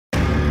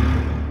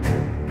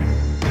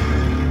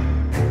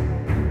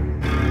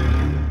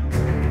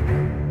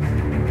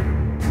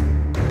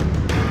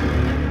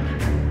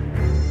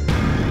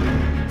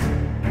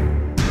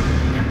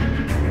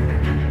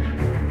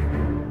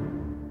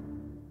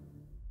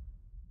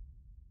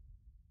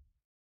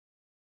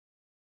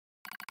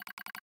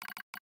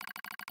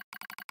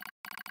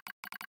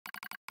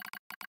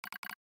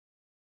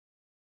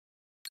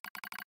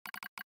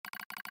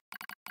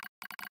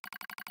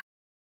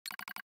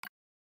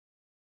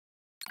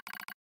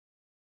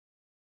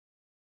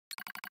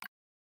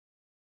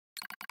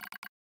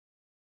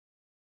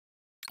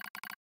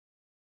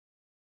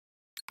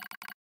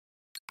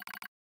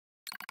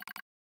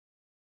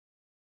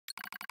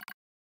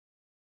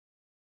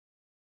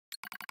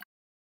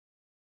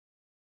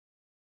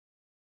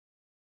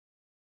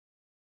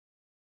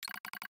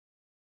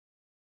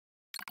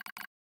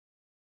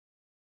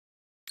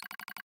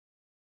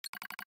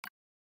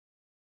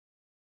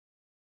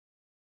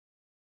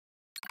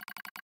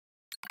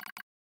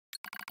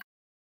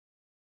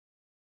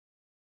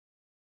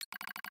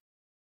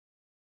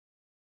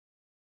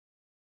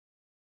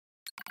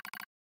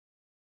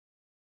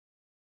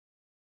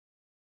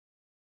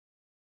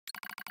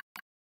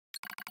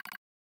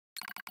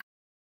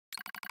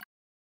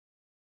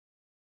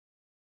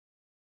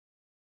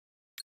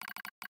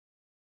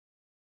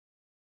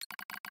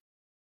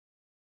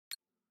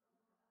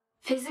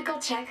Physical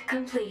check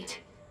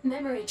complete.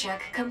 Memory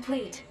check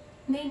complete.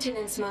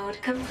 Maintenance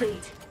mode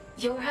complete.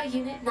 Yorha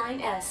Unit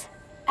 9S.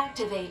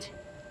 Activate.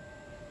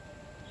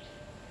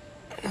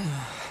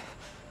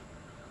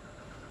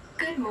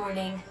 Good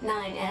morning,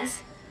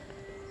 9S.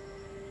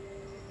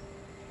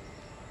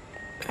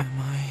 Am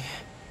I...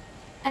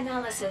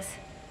 Analysis.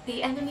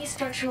 The enemy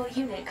structural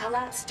unit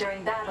collapsed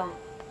during battle.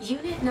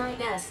 Unit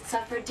 9S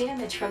suffered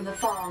damage from the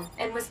fall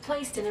and was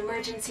placed in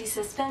emergency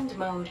suspend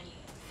mode.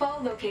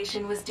 Fall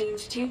location was deemed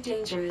too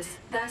dangerous,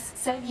 thus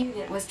said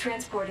unit was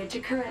transported to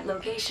current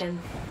location.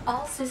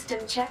 All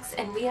system checks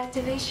and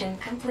reactivation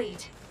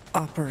complete.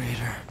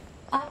 Operator.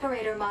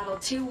 Operator Model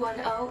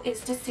 210 is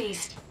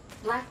deceased.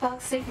 Black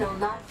box signal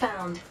not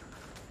found.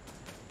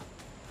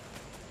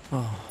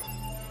 Oh.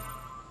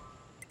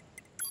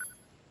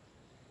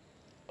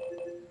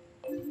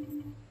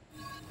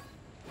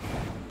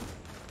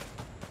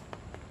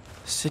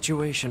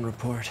 Situation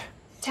report.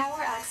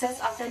 Tower access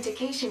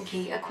authentication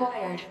key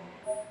acquired.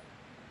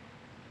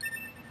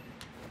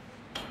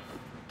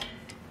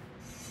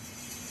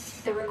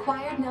 The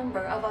required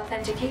number of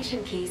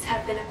authentication keys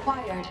have been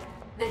acquired.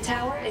 The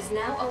tower is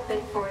now open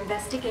for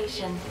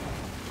investigation.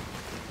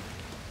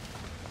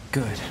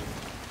 Good.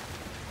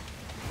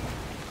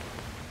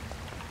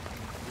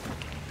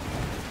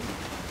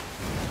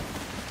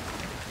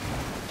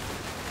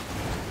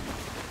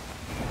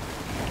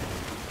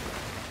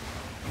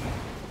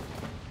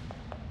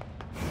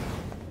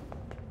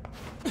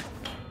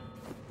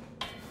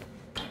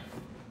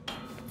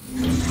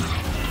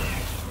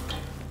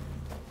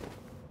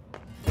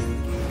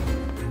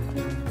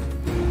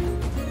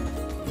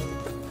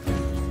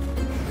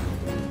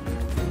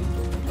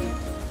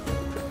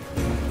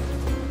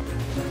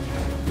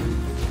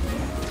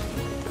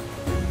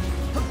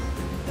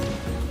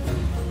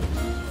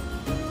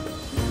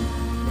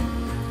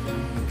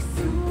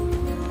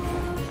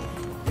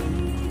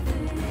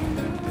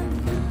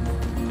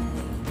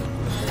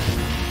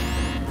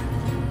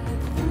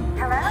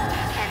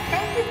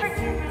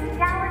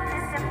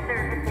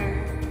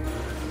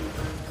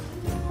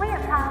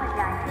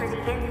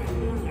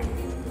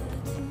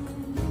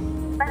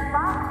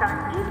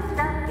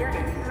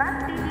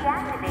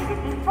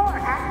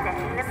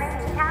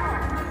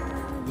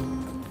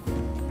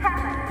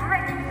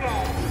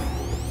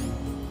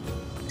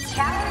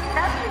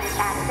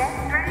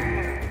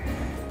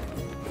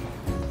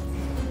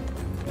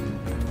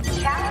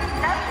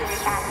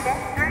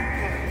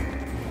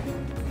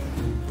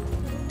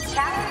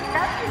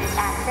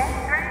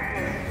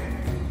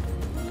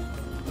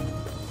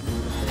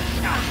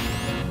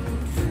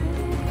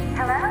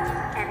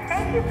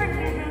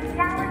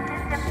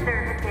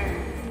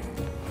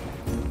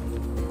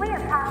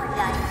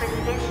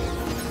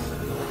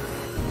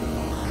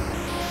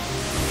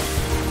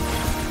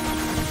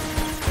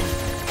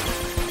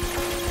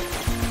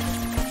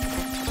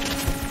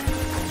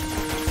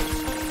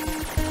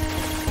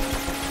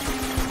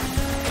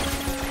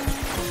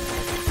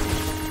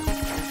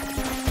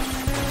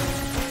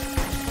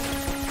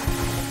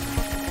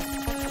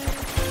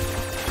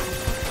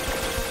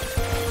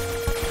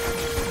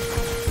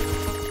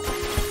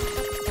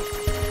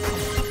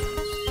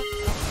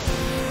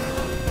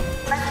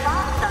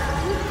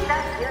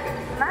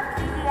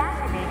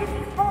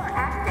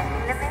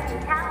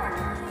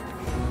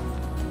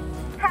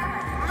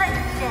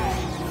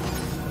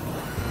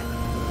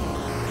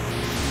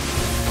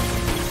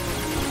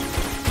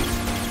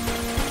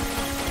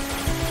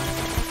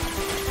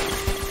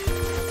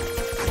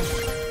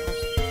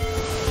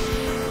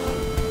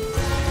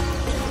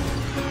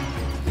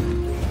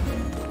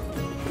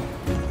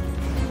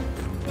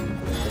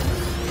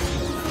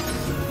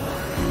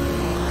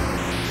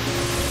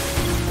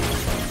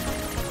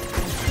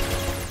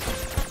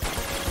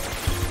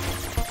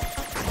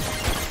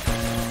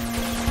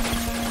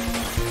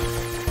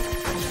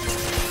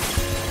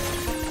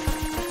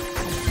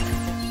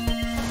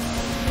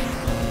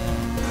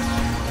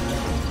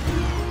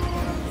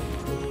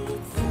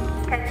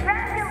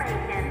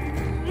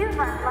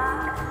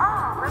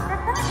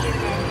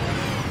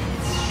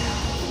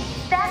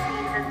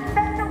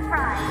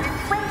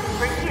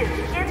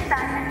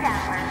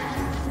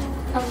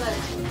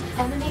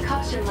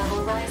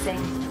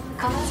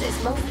 Cause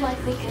is most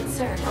likely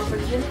concern over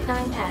Unit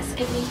 9S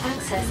gaining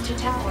access to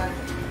tower.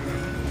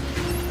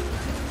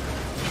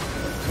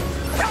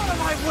 Out of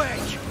my way!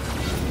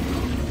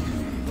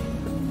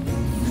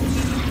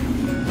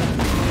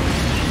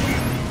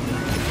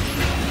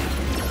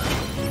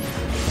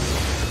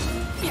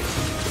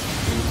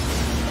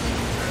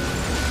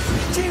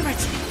 Damn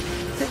it!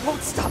 They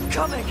won't stop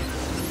coming!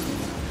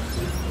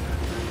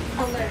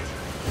 Alert.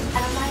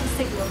 Allied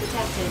signal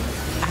detected.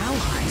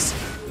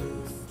 Allies?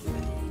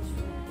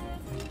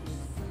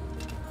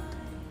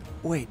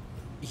 Wait,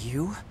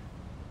 you?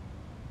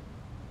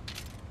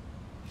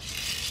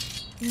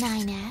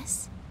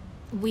 9S?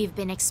 We've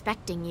been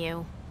expecting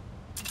you.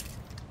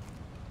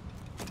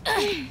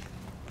 The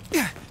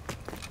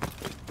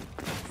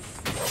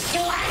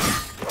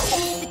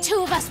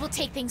two of us will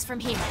take things from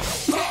here.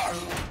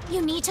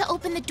 You need to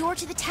open the door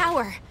to the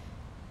tower.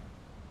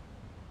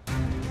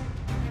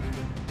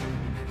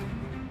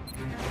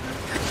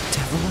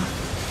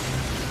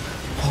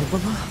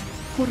 Devila,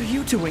 what are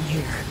you doing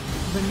here?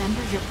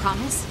 Remember your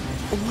promise?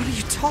 What are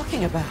you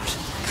talking about?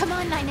 Come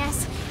on,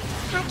 NieR.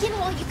 Hack in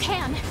while you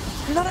can.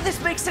 None of this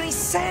makes any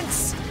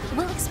sense!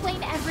 We'll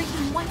explain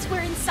everything once we're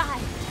inside.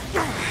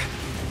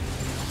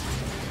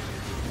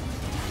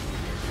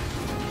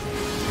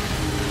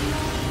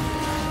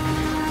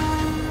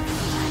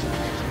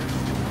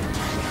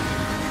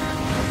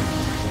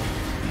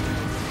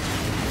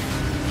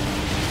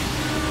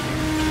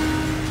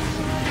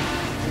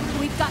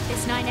 We've got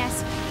this,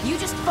 NieR. You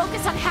just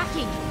focus on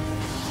hacking.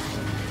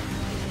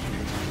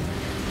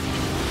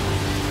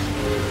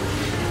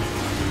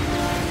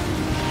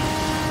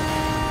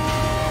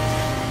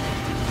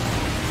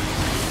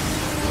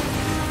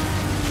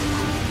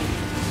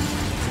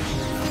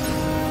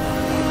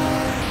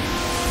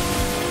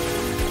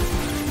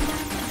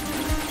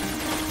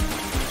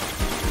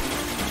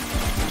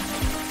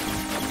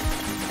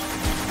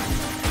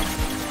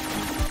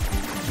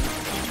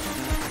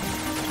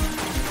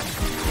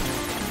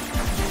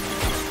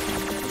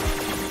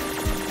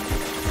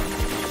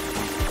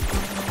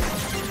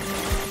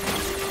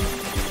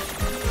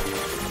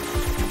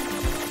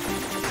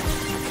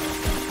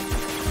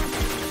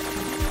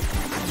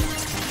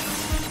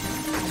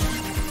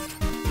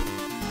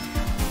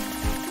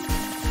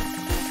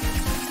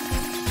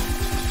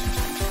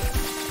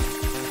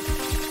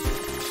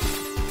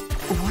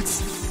 What's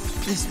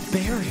this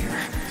barrier?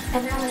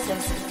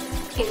 Analysis.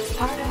 It is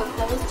part of a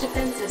closed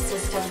defensive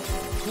system.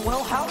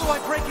 Well, how do I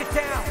break it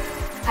down?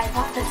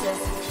 Hypothesis.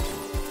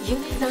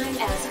 Unit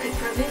 9S could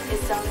permit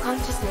its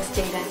self-consciousness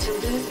data to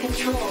lose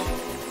control.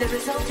 The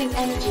resulting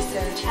energy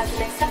surge has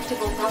an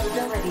acceptable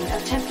probability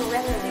of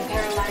temporarily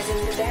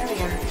paralyzing the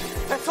barrier.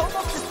 That's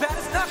almost as bad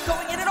as not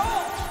going in at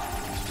all!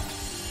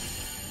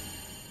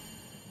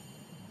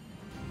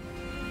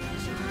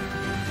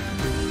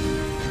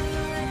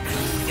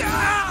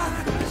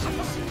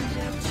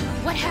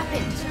 What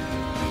happened?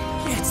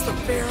 It's the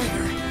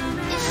barrier.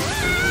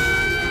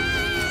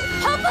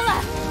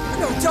 Hopala!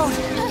 No, don't!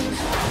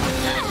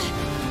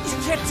 You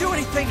can't do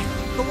anything!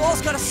 The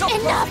wall's got a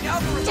self-closing Enough!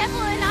 algorithm!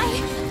 Devil and I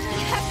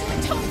have to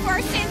atone for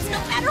our sins no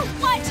matter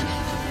what!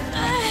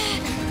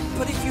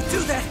 But if you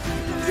do that,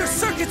 your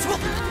circuits will...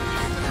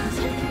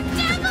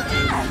 Devil!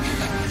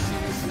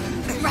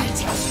 Right.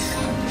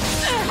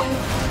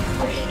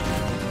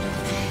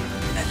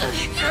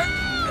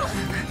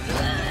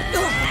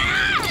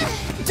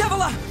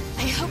 Devila!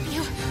 I hope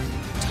you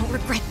don't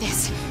regret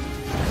this.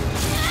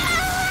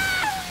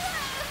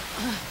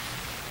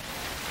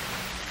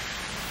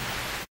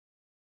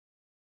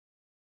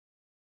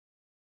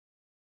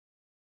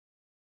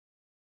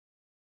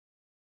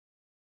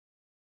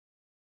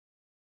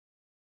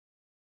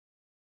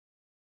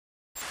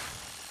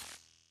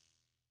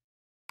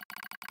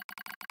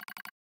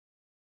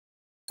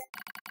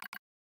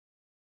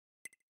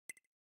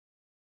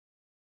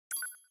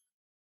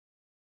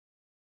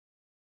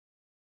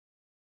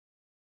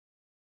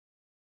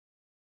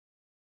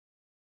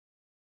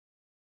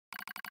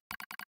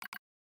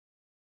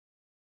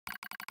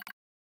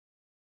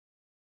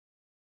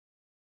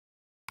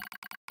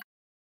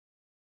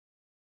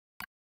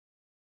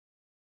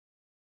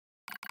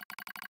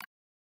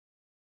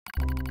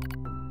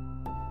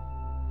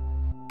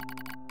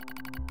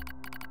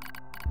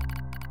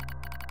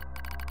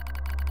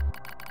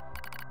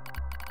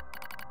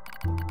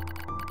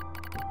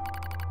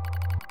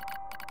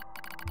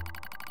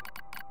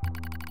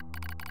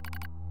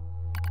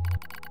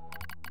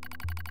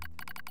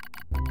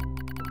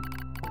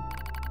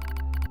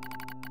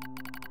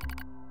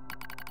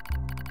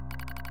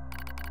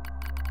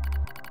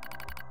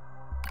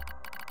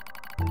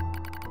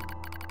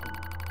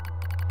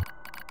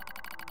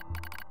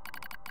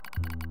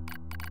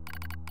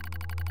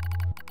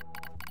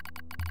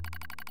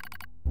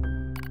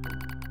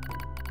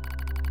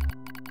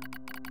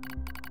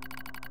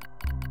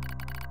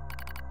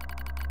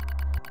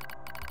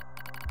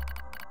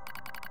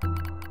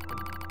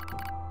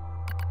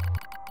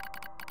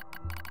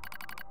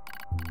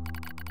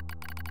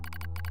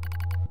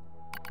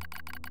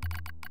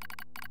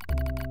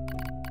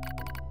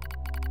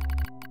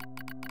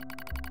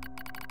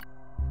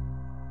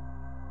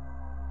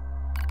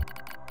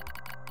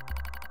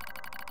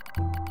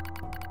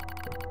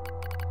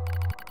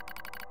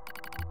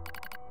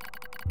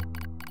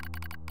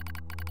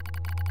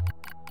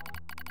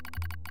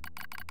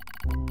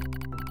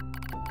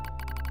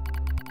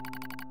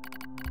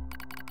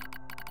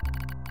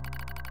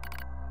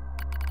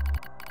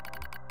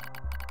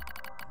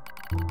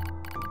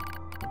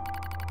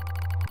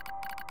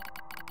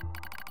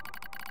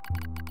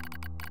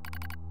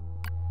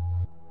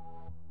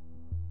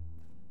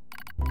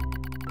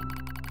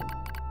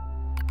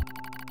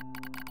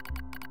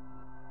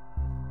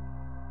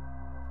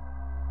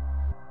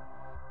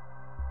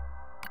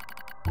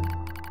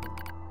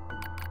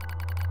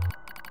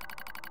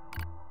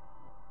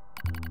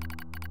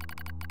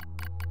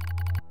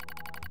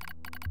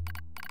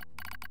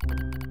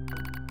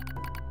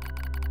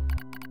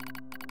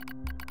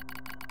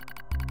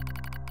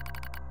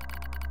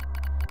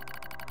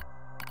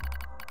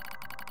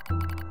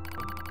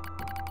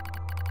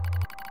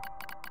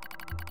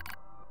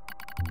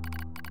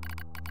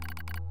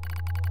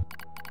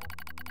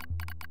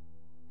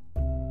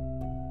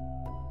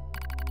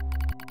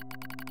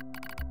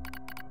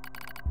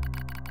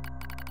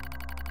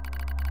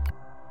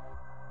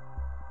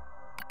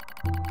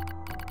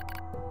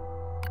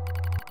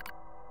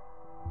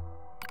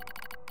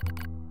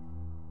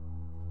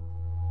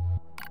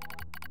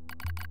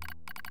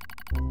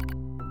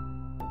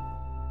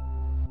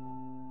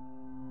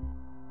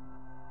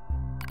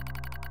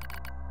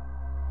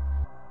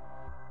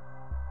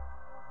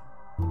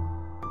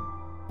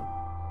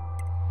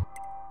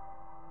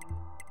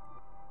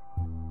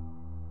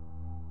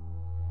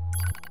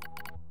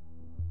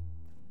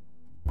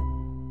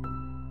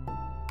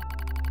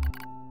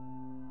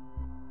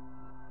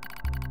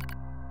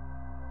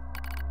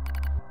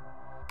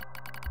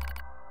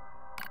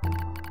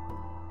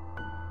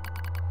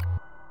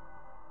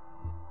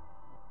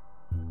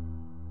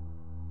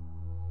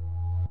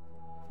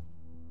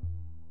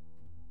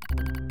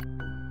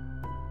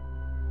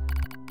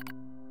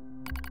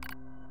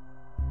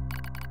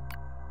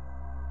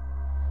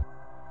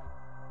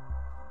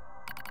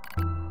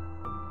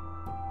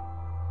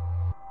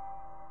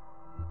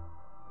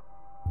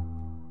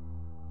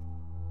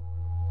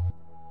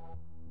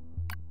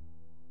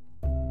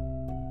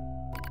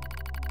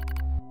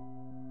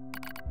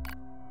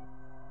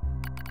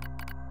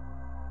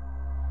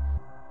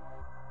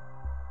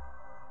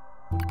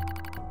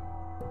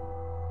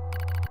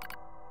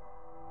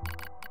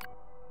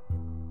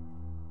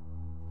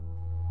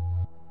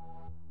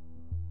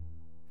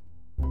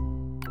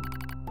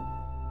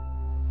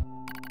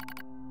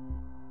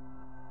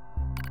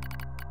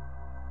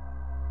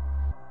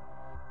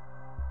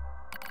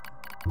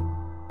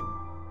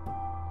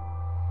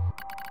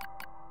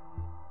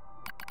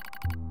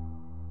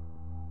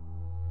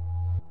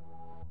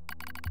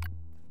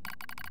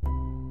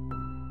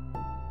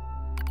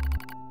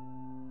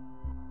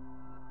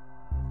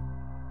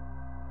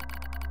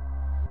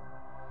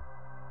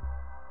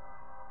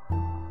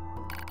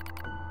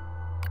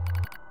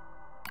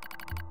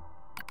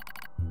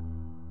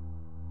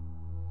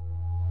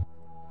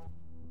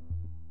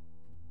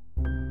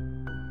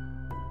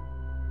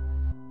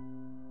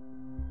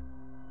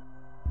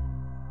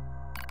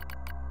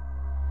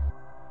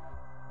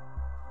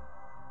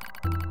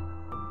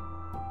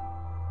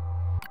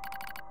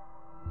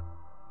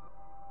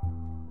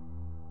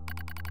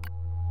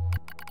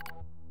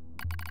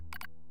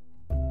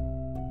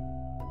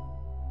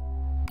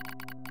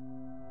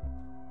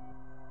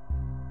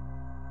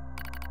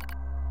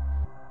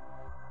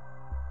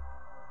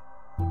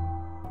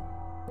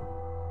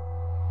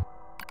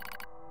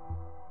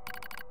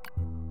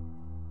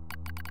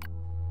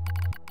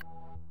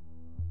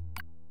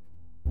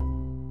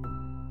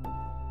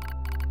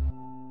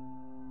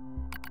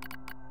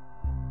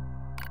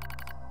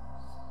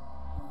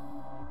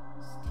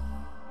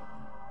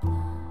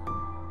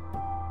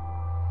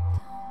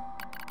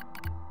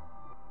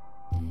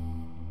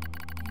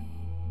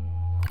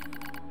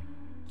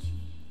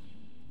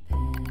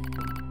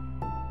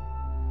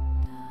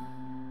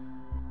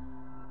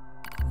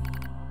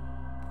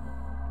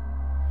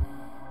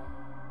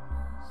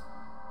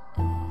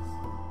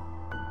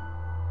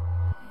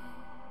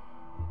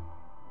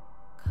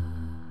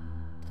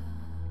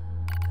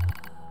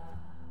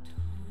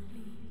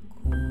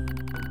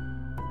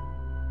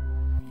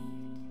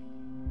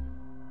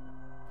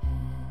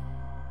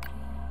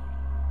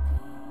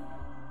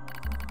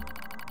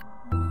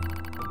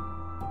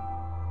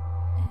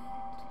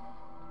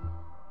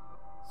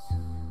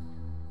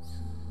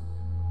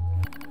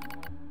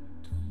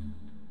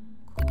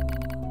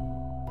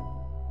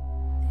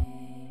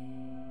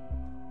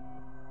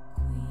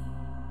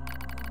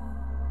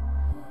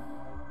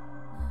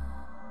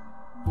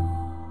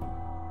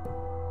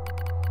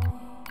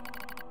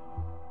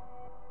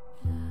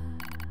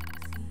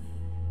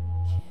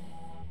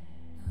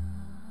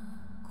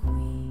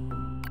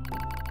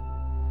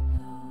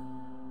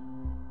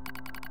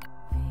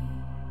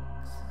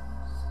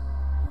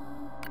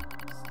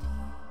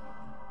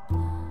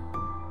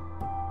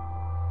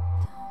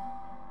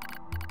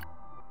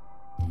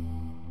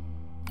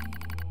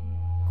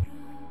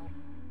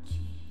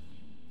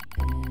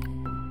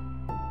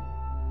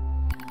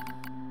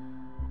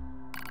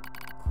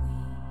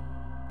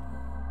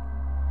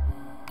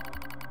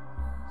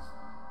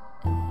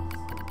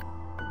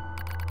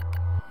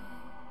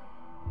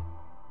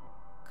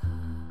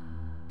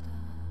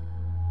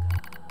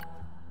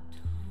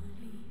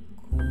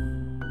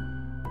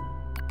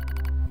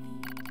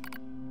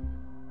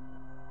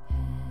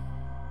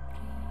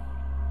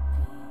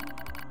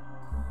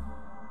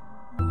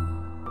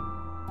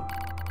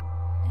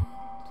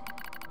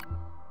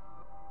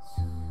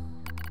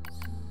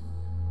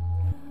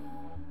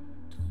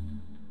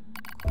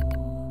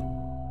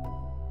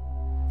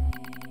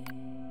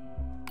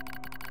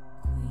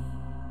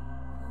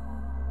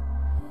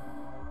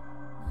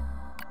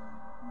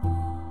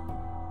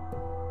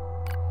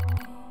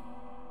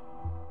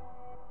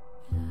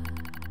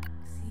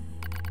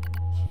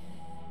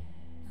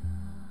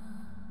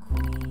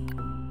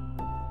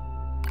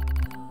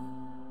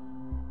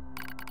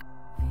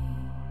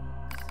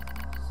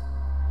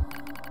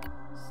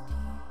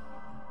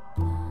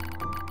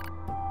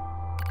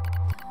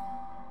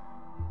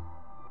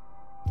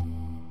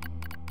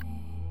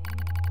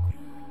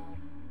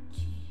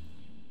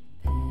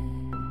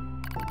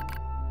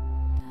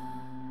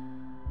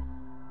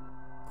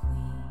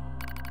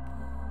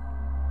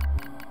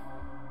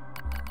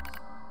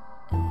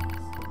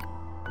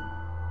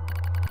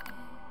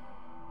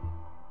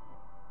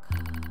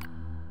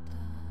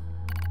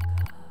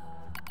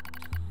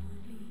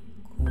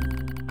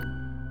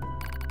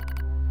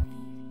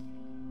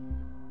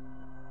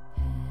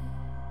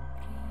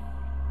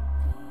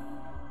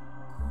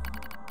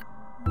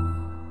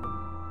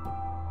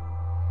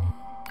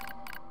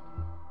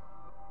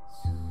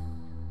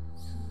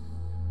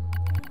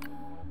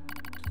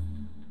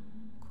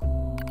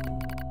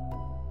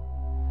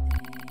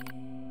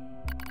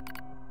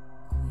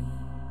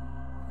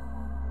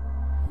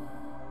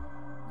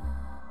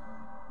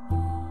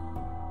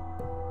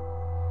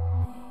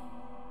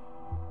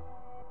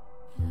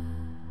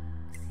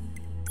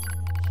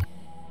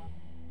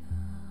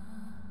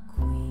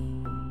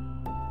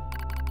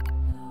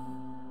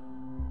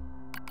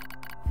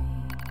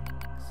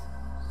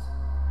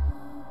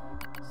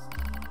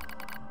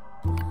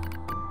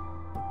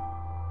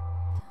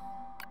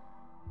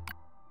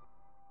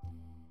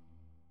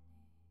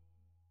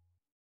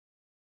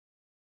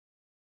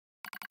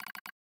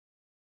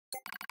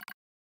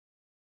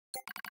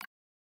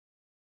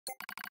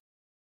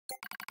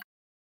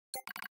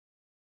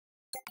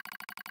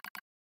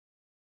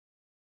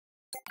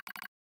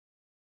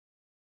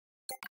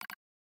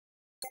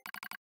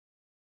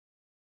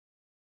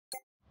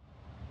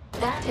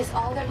 That is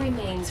all that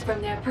remains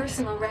from their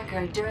personal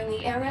record during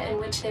the era in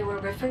which they were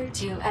referred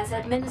to as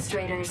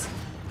administrators.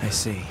 I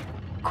see.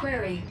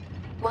 Query: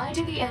 why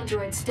do the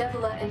androids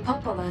Devila and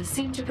Popola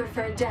seem to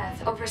prefer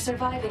death over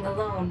surviving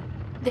alone?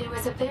 There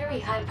was a very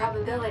high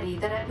probability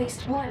that at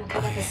least one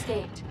could have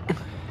escaped.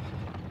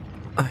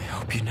 I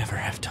hope you never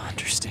have to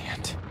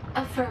understand.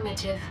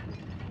 Affirmative.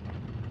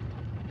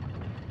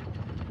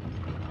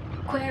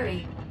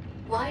 Query: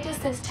 why does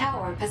this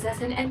tower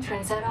possess an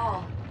entrance at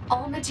all?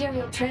 All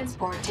material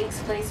transport takes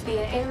place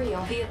via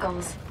aerial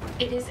vehicles.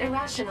 It is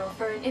irrational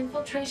for an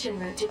infiltration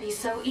route to be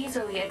so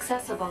easily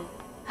accessible.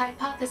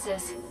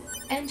 Hypothesis: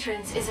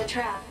 entrance is a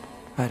trap.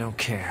 I don't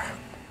care.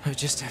 I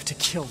just have to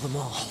kill them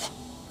all.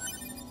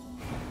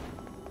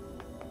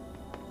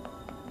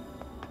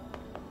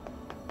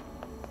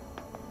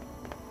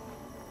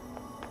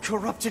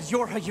 Corrupted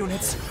Yorha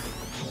units!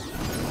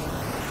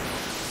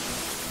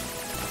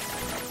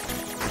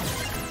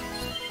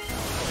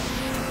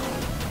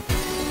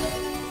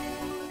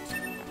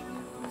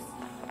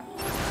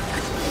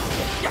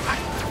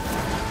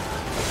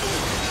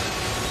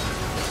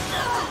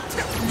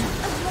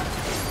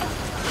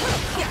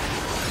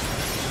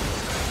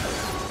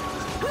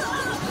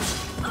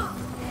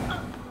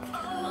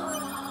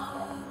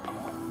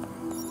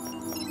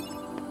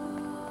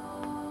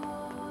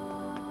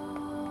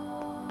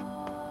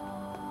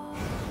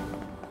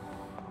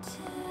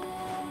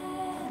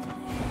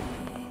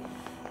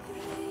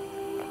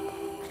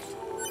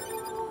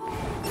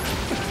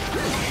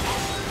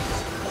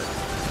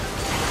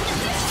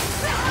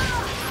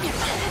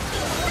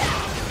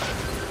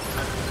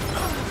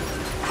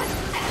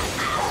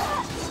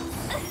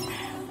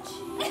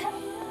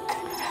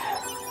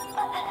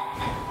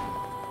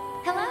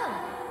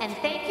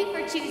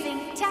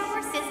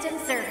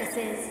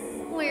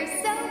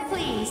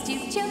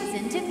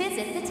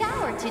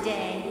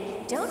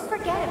 Today. Don't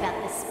forget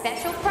about the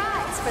special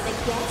prize for the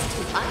guest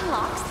who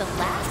unlocks the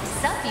last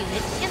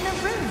subunit in the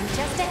room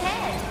just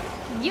ahead.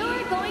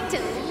 You're going to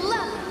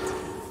love it!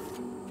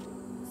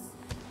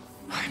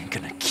 I'm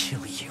gonna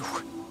kill you.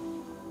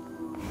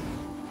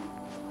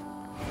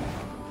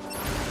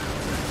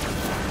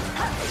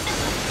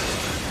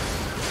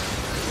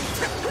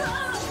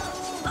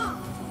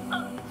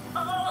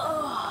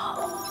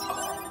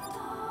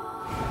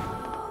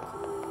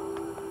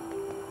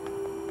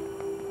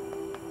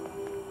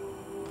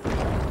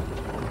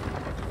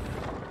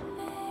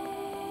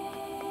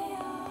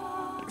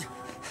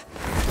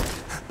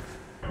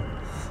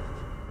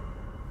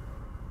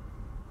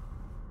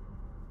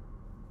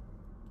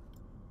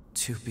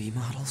 Two B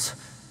models?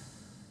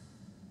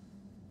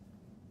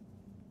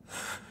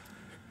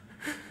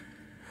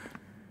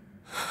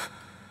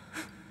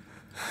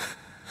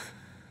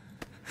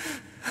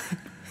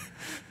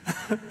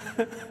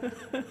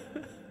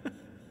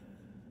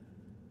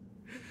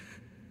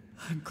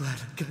 I'm glad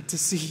I got to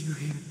see you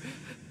here.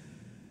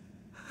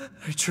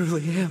 I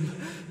truly am.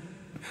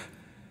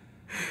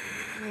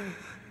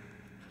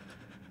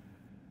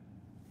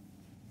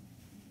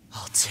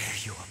 I'll tear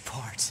you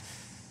apart.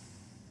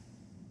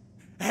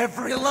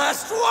 Every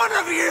last one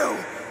of you!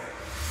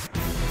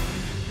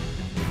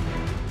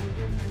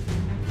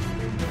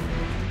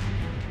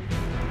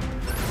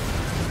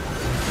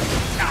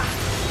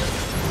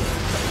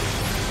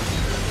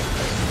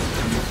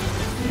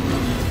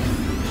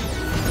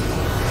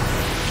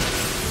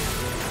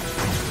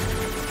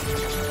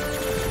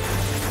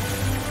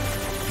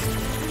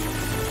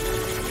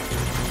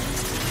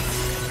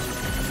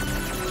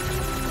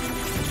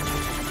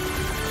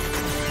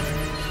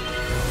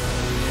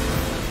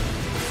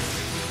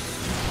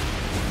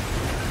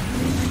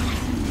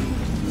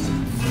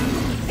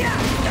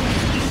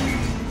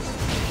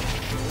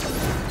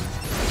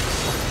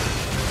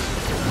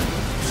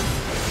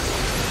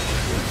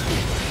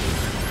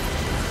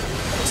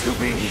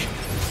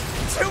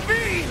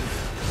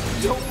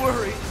 Don't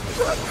worry,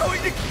 I'm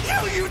going to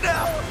kill you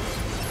now!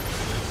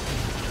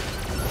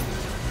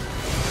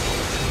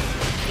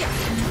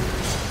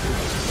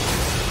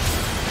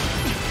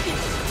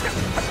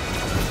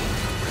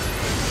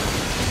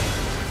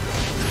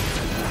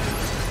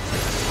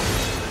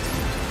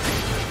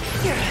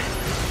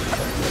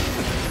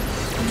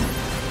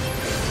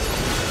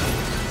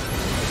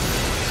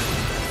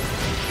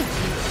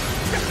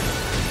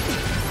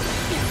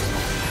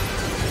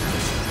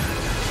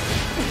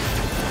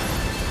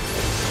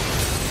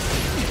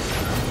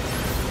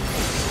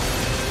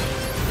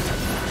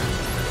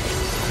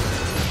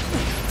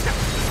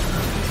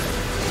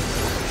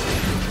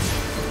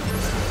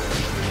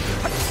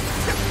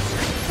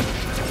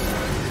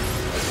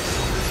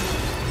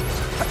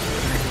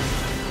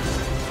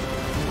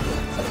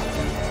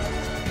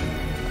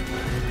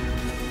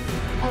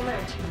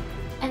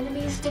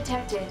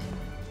 Detected.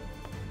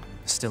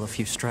 Still a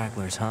few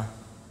stragglers, huh?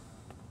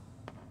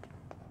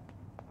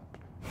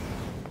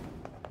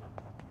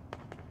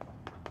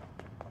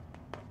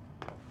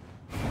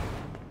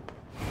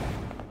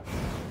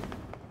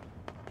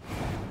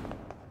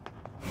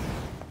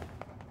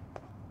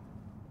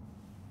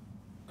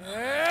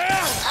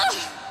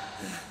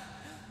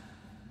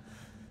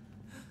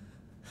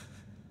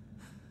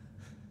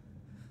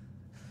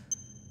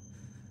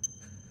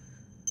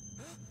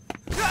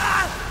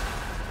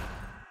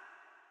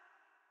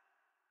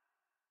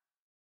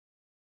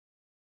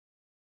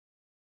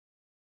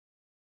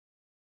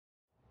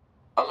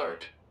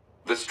 Alert.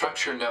 The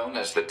structure known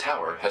as the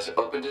tower has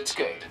opened its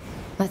gate.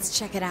 Let's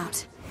check it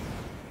out.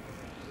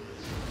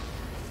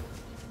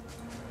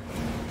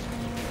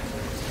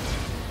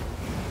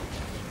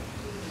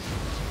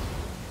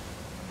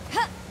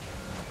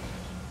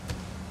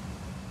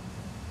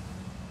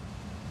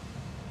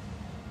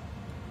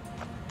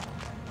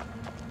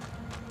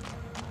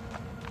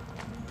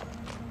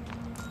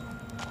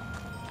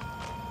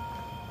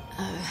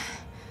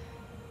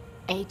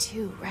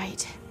 A2,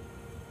 right?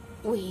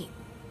 We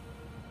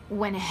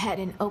went ahead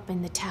and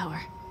opened the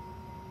tower.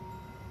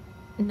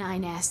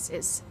 9S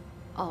is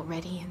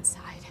already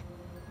inside.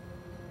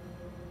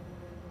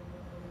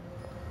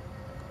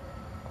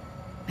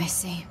 I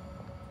see.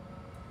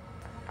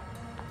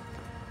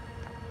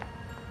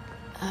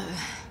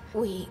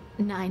 We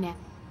 9S.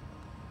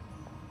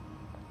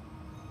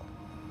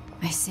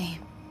 I see.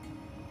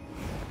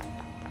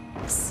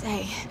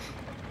 Say,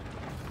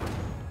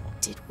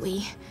 did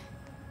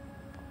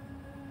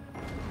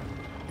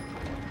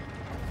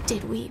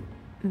we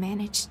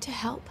manage to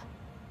help?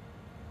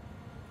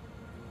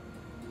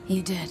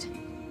 You did.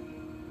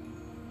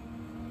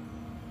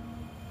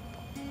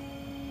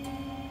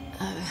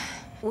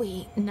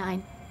 We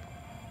 9.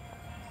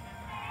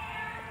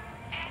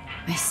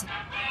 I see.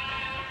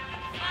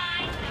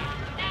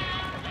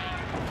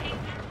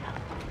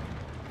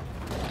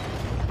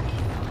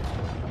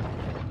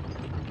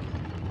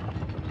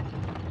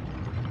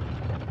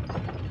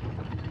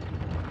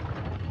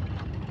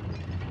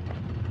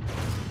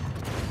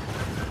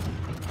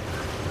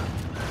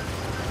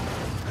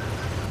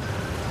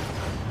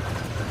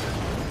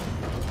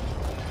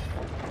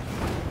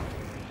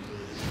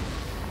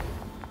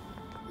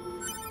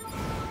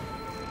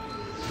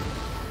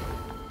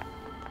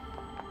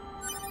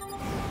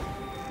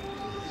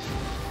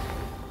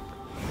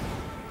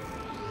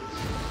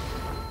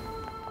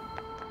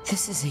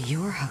 This is a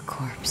Yorha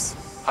corpse.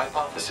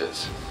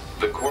 Hypothesis.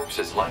 The corpse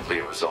is likely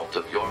a result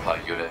of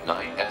Yorha Unit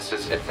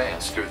 9S's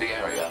advance through the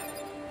area.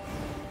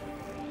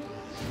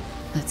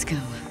 Let's go.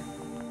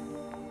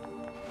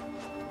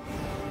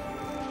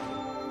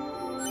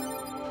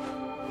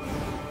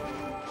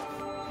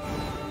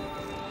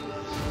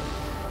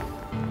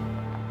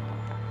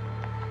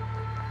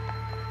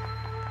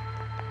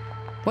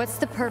 What's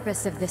the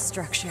purpose of this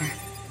structure?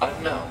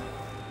 Unknown.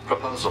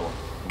 Proposal.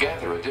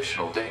 Gather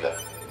additional data.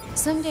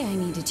 Someday I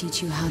need to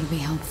teach you how to be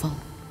helpful.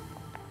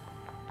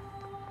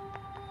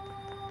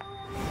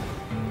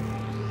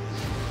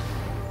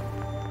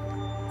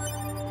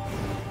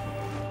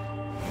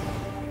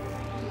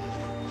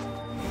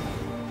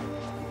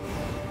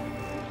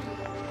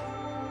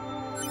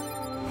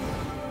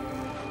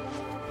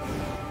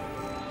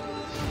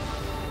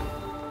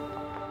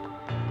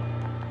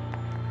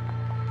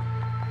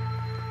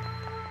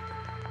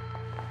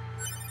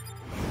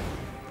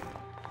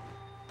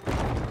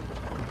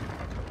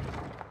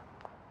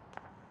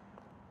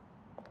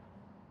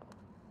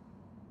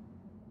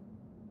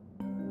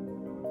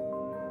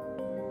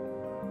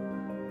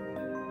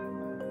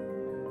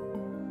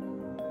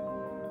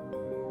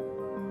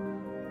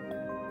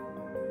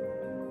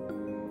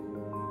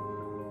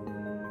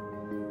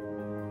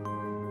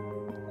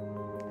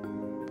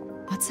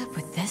 What's up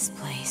with this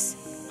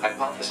place?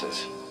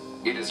 Hypothesis.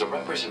 It is a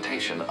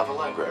representation of a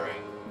library.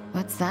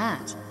 What's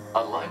that?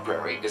 A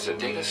library is a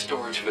data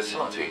storage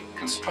facility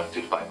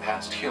constructed by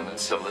past human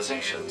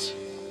civilizations.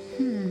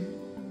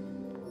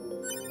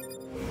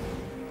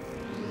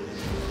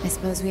 I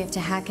suppose we have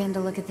to hack in to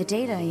look at the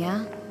data,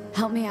 yeah?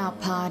 Help me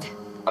out, Pod.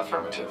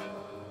 Affirmative.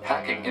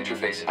 Hacking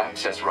interface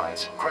access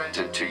rights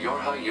granted to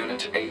Yorha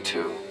Unit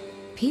A2.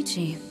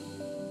 Peachy.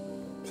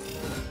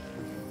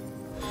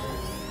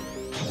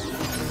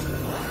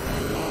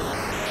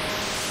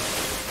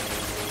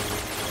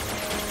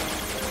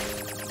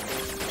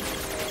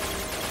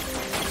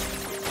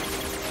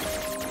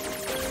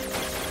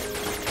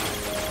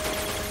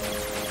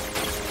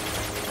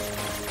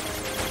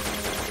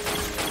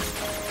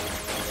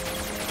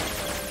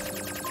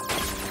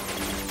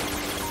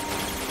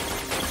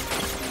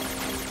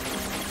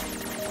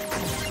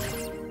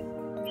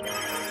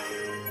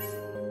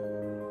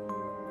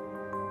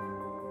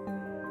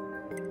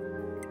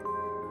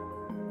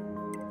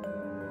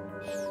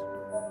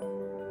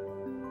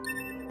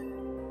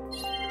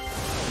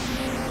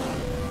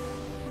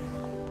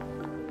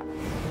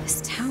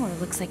 This tower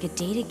looks like a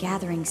data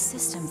gathering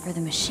system for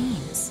the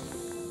machines.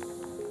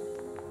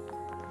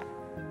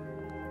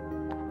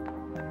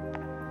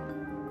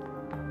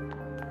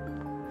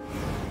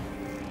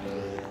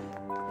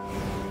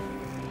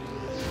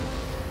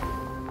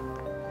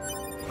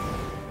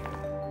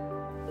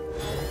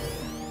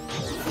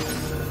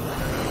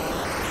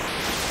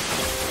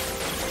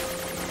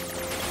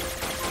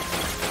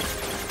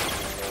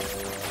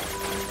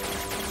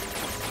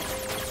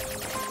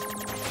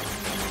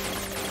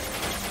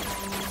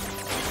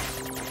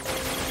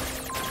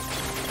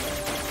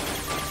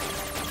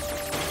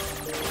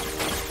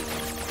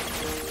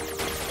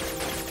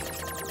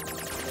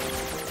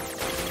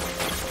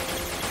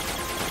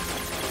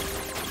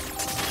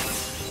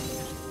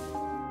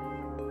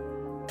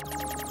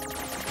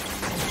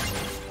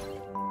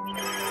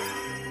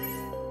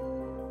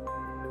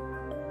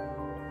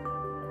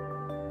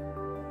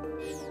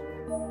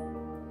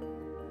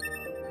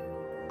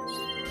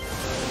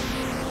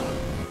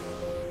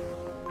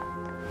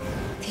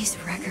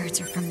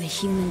 records are from the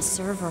human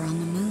server on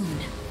the moon.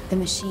 The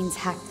machines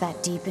hacked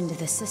that deep into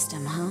the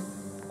system, huh?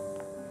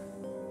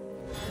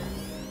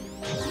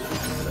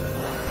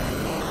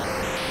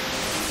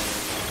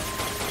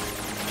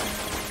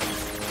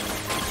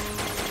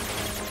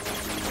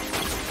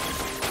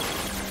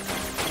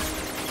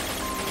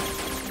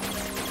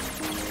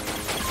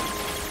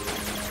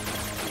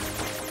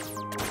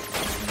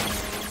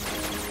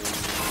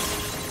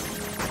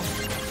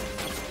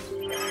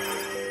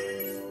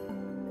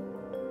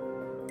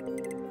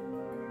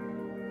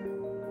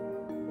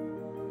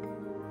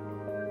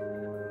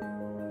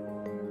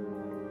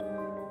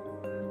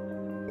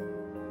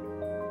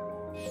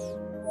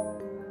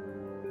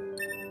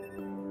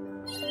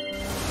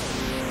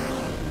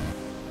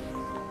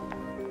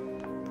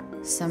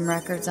 Some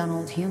records on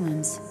old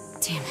humans.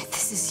 Damn it,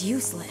 this is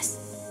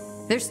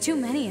useless. There's too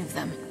many of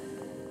them.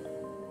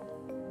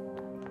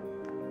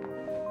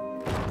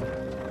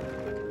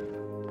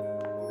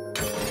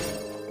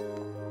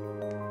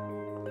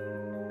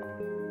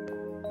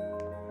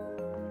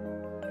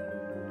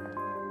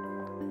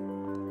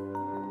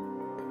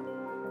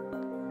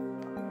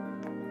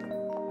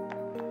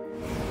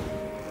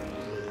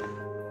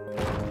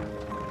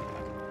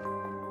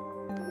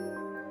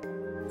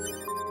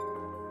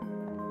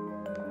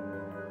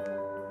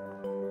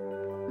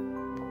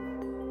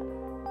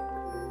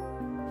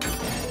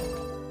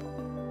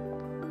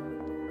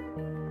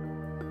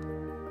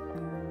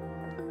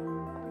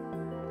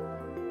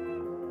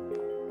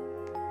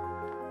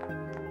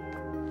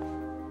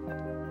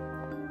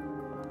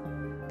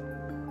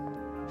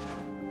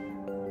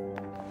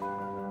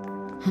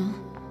 Huh?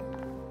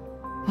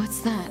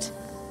 What's that?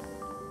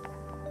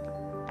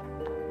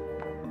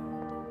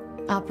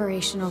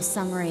 Operational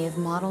summary of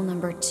model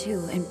number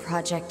 2 in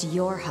Project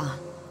Yorha.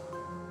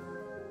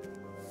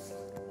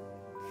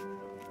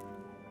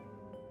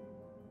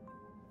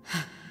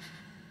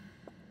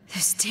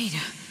 This data...